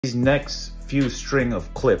These next few string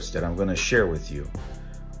of clips that I'm going to share with you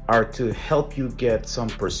are to help you get some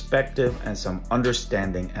perspective and some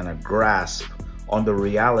understanding and a grasp on the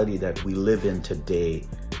reality that we live in today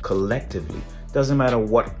collectively. Doesn't matter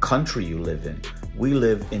what country you live in. We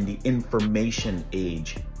live in the information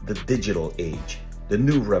age, the digital age, the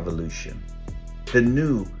new revolution, the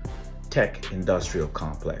new tech industrial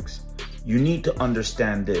complex. You need to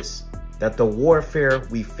understand this, that the warfare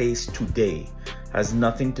we face today has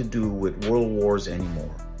nothing to do with world wars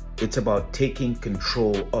anymore. It's about taking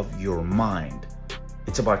control of your mind.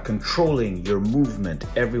 It's about controlling your movement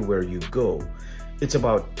everywhere you go. It's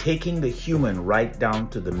about taking the human right down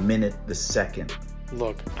to the minute, the second.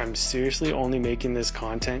 Look, I'm seriously only making this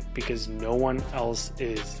content because no one else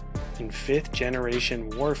is. In 5th generation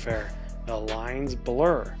warfare, the lines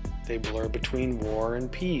blur. They blur between war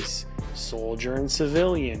and peace, soldier and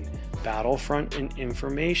civilian, battlefront and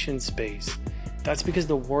information space. That's because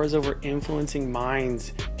the war is over influencing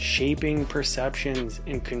minds, shaping perceptions,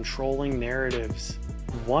 and controlling narratives.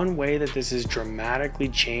 One way that this has dramatically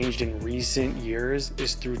changed in recent years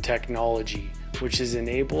is through technology, which has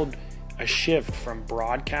enabled a shift from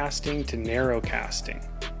broadcasting to narrowcasting.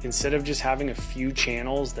 Instead of just having a few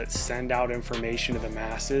channels that send out information to the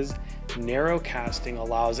masses, narrowcasting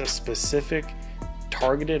allows a specific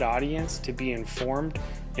targeted audience to be informed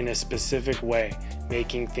in a specific way,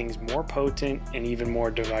 making things more potent and even more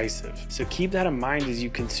divisive. So keep that in mind as you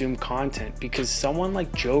consume content, because someone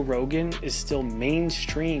like Joe Rogan is still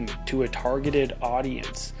mainstream to a targeted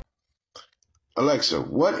audience. Alexa,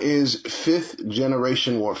 what is 5th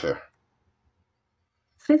generation warfare?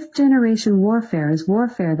 5th generation warfare is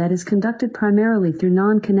warfare that is conducted primarily through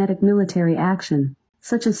non-kinetic military action,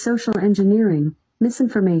 such as social engineering,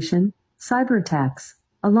 misinformation, cyber attacks,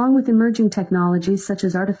 along with emerging technologies such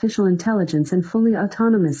as artificial intelligence and fully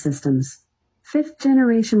autonomous systems. 5th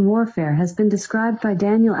generation warfare has been described by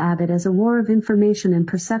Daniel Abbott as a war of information and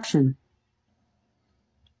perception.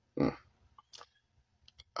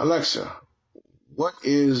 Alexa, what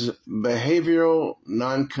is behavioral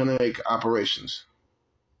non-kinetic operations?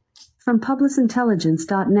 From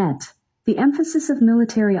publicintelligence.net, the emphasis of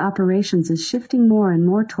military operations is shifting more and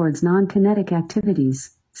more towards non-kinetic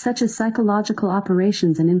activities, such as psychological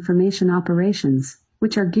operations and information operations,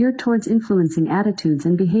 which are geared towards influencing attitudes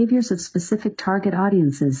and behaviors of specific target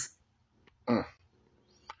audiences.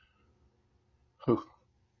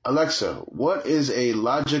 Alexa, what is a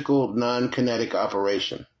logical non-kinetic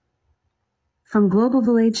operation? From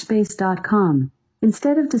globalvillagespace.com,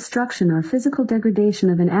 instead of destruction or physical degradation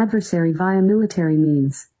of an adversary via military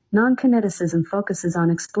means, non-kineticism focuses on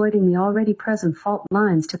exploiting the already present fault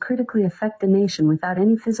lines to critically affect the nation without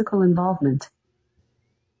any physical involvement.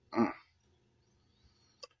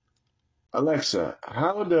 Alexa,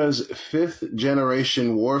 how does 5th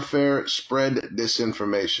generation warfare spread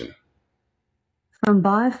disinformation? From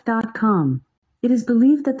BIF.com, it is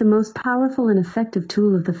believed that the most powerful and effective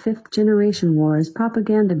tool of the 5th generation war is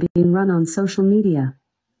propaganda being run on social media.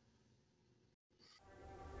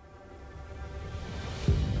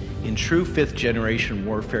 In true 5th generation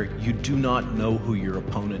warfare, you do not know who your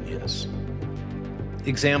opponent is.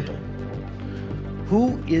 Example,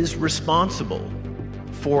 who is responsible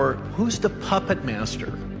for, who's the puppet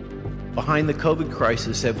master behind the COVID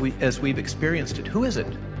crisis as we've experienced it? Who is it?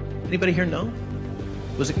 Anybody here know?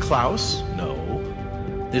 Was it Klaus? No.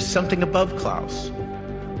 There's something above Klaus.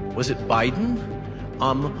 Was it Biden?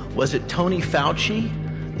 Was it Tony Fauci?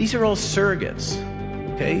 These are all surrogates,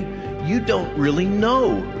 okay? You don't really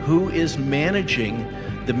know who is managing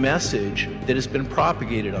the message that has been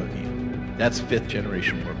propagated on you. That's 5th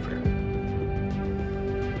generation warfare.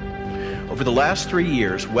 Over the last 3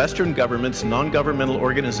 years, Western governments, non-governmental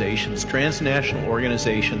organizations, transnational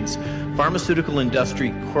organizations, pharmaceutical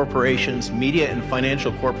industry corporations, media and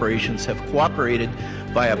financial corporations have cooperated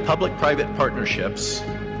via public-private partnerships,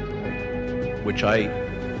 which I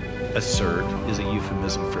assert is a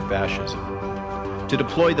euphemism for fascism, to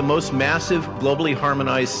deploy the most massive, globally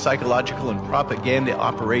harmonized psychological and propaganda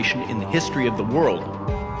operation in the history of the world.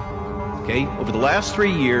 Okay? Over the last 3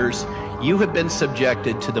 years, you have been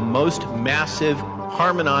subjected to the most massive,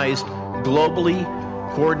 harmonized, globally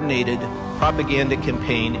coordinated propaganda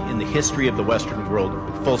campaign in the history of the Western world.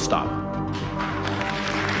 Full stop.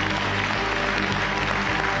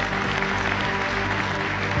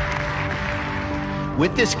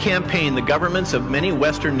 With this campaign, the governments of many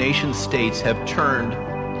Western nation states have turned,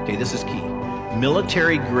 okay, this is key,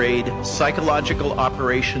 military-grade psychological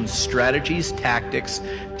operations strategies, tactics,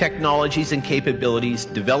 technologies, and capabilities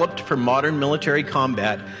developed for modern military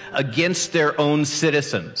combat against their own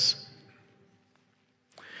citizens.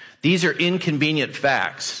 These are inconvenient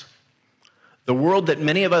facts. The world that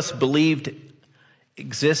many of us believed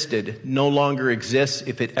existed no longer exists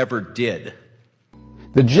if it ever did.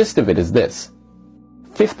 The gist of it is this.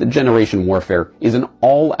 Fifth generation warfare is an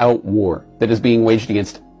all-out war that is being waged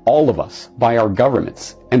against all of us by our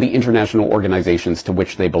governments and the international organizations to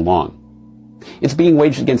which they belong. It's being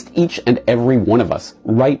waged against each and every one of us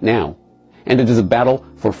right now, and it is a battle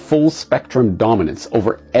for full spectrum dominance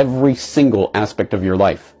over every single aspect of your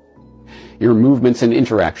life. Your movements and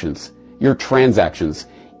interactions, your transactions,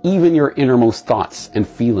 even your innermost thoughts and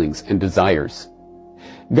feelings and desires.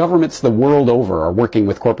 Governments the world over are working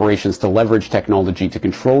with corporations to leverage technology to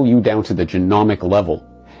control you down to the genomic level,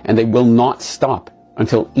 and they will not stop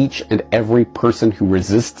until each and every person who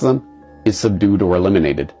resists them is subdued or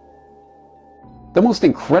eliminated. The most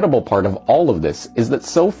incredible part of all of this is that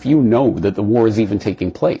so few know that the war is even taking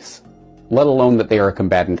place, let alone that they are a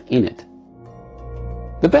combatant in it.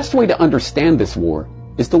 The best way to understand this war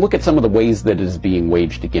is to look at some of the ways that it is being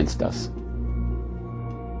waged against us.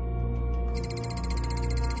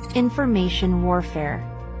 Information warfare.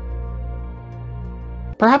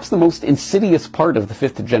 Perhaps the most insidious part of the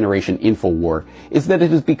fifth generation info war is that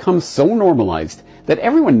it has become so normalized that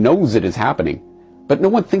everyone knows it is happening, but no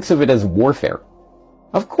one thinks of it as warfare.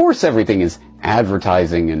 Of course everything is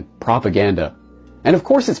advertising and propaganda, and of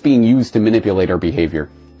course it's being used to manipulate our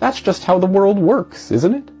behavior. That's just how the world works,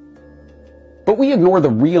 isn't it? But we ignore the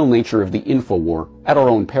real nature of the info war at our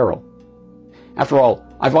own peril. After all,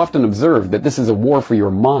 I've often observed that this is a war for your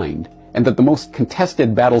mind, and that the most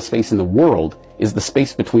contested battle space in the world is the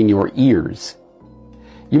space between your ears.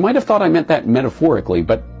 You might have thought I meant that metaphorically,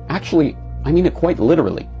 but actually, I mean it quite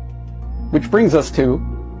literally. Which brings us to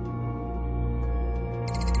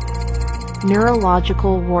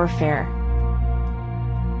neurological warfare.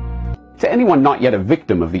 To anyone not yet a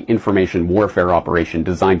victim of the information warfare operation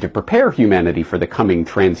designed to prepare humanity for the coming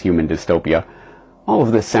transhuman dystopia, all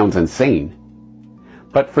of this sounds insane.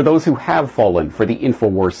 But for those who have fallen for the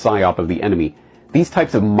InfoWars psyop of the enemy, these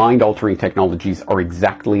types of mind-altering technologies are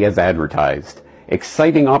exactly as advertised,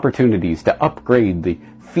 exciting opportunities to upgrade the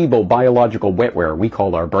feeble biological wetware we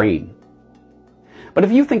call our brain. But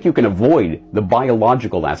if you think you can avoid the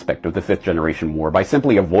biological aspect of the fifth generation war by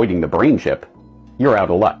simply avoiding the brain chip, you're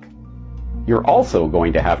out of luck. You're also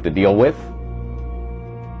going to have to deal with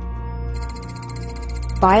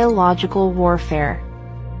biological warfare.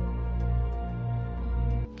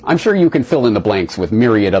 I'm sure you can fill in the blanks with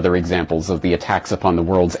myriad other examples of the attacks upon the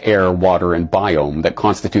world's air, water, and biome that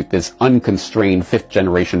constitute this unconstrained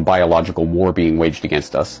fifth-generation biological war being waged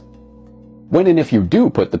against us. When and if you do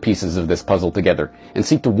put the pieces of this puzzle together and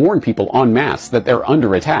seek to warn people en masse that they're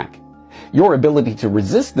under attack, your ability to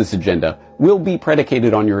resist this agenda will be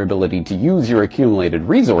predicated on your ability to use your accumulated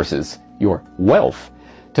resources, your wealth,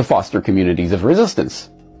 to foster communities of resistance.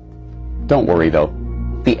 Don't worry though.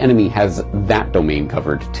 The enemy has that domain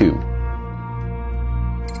covered too.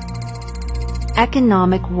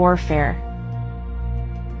 Economic warfare.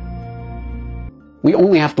 We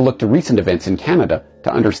only have to look to recent events in Canada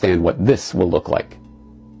to understand what this will look like.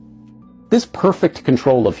 This perfect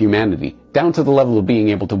control of humanity, down to the level of being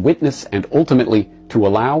able to witness and ultimately to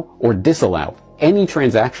allow or disallow any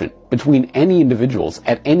transaction between any individuals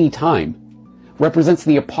at any time, represents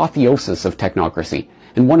the apotheosis of technocracy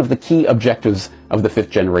and one of the key objectives of the fifth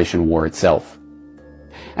generation war itself.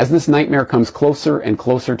 As this nightmare comes closer and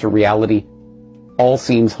closer to reality, all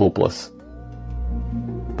seems hopeless.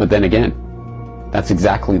 But then again, that's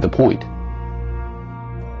exactly the point.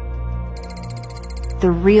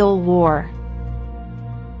 The real war.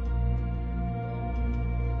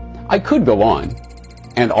 I could go on,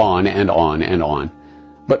 and on, and on, and on,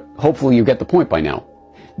 but hopefully you get the point by now.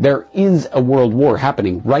 There is a world war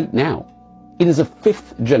happening right now. It is a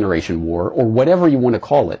fifth generation war, or whatever you want to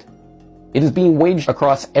call it. It is being waged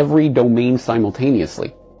across every domain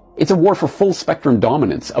simultaneously. It's a war for full spectrum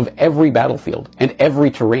dominance of every battlefield and every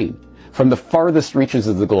terrain, from the farthest reaches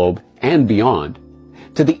of the globe and beyond,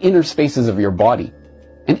 to the inner spaces of your body,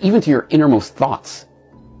 and even to your innermost thoughts.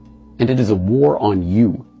 And it is a war on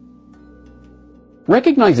you.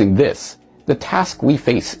 Recognizing this, the task we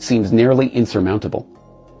face seems nearly insurmountable.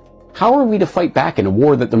 How are we to fight back in a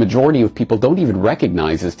war that the majority of people don't even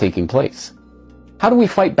recognize is taking place? How do we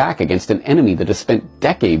fight back against an enemy that has spent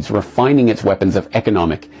decades refining its weapons of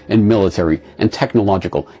economic and military and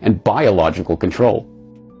technological and biological control?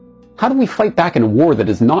 How do we fight back in a war that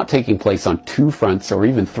is not taking place on 2 fronts or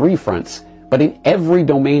even 3 fronts, but in every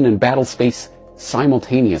domain and battle space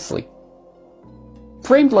simultaneously?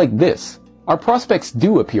 Framed like this, our prospects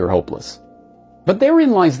do appear hopeless. But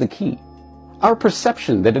therein lies the key. Our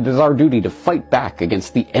perception that it is our duty to fight back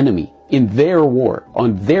against the enemy in their war,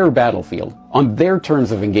 on their battlefield, on their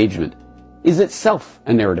terms of engagement, is itself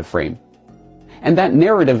a narrative frame. And that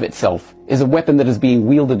narrative itself is a weapon that is being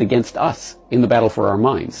wielded against us in the battle for our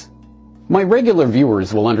minds. My regular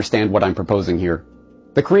viewers will understand what I'm proposing here: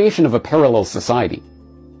 the creation of a parallel society.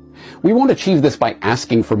 We won't achieve this by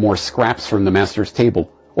asking for more scraps from the master's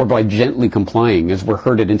table, or by gently complying as we're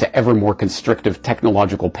herded into ever more constrictive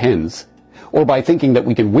technological pens, or by thinking that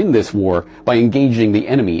we can win this war by engaging the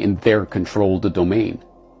enemy in their controlled domain.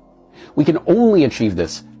 We can only achieve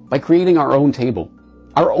this by creating our own table,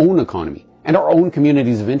 our own economy, and our own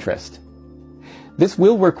communities of interest. This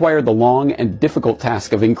will require the long and difficult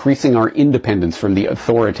task of increasing our independence from the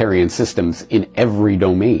authoritarian systems in every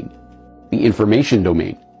domain: the information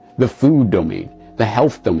domain, the food domain, the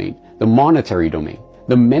health domain, the monetary domain,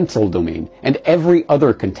 the mental domain, and every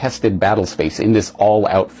other contested battle space in this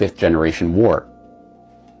all-out fifth-generation war.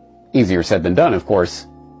 Easier said than done, of course,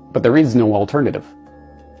 but there is no alternative.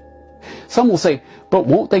 Some will say, but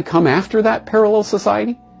won't they come after that parallel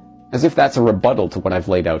society? As if that's a rebuttal to what I've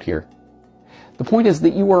laid out here. The point is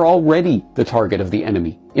that you are already the target of the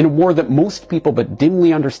enemy in a war that most people but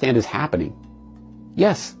dimly understand is happening.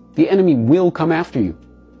 Yes, the enemy will come after you,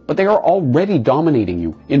 but they are already dominating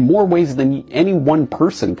you in more ways than any one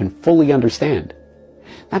person can fully understand.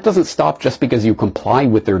 That doesn't stop just because you comply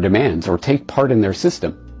with their demands or take part in their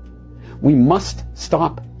system. We must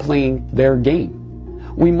stop playing their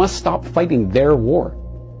game. We must stop fighting their war.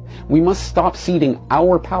 We must stop ceding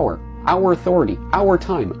our power, our authority, our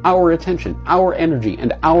time, our attention, our energy,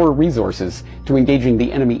 and our resources to engaging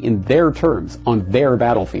the enemy in their terms on their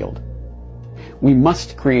battlefield. We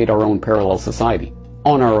must create our own parallel society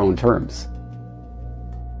on our own terms.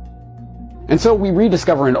 And so we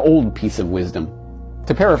rediscover an old piece of wisdom.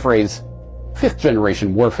 To paraphrase,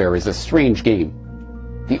 fifth-generation warfare is a strange game.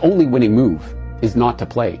 The only winning move is not to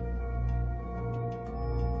play.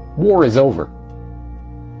 War is over,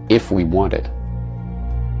 if we want it.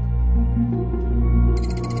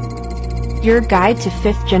 Your guide to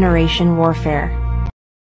fifth-generation warfare.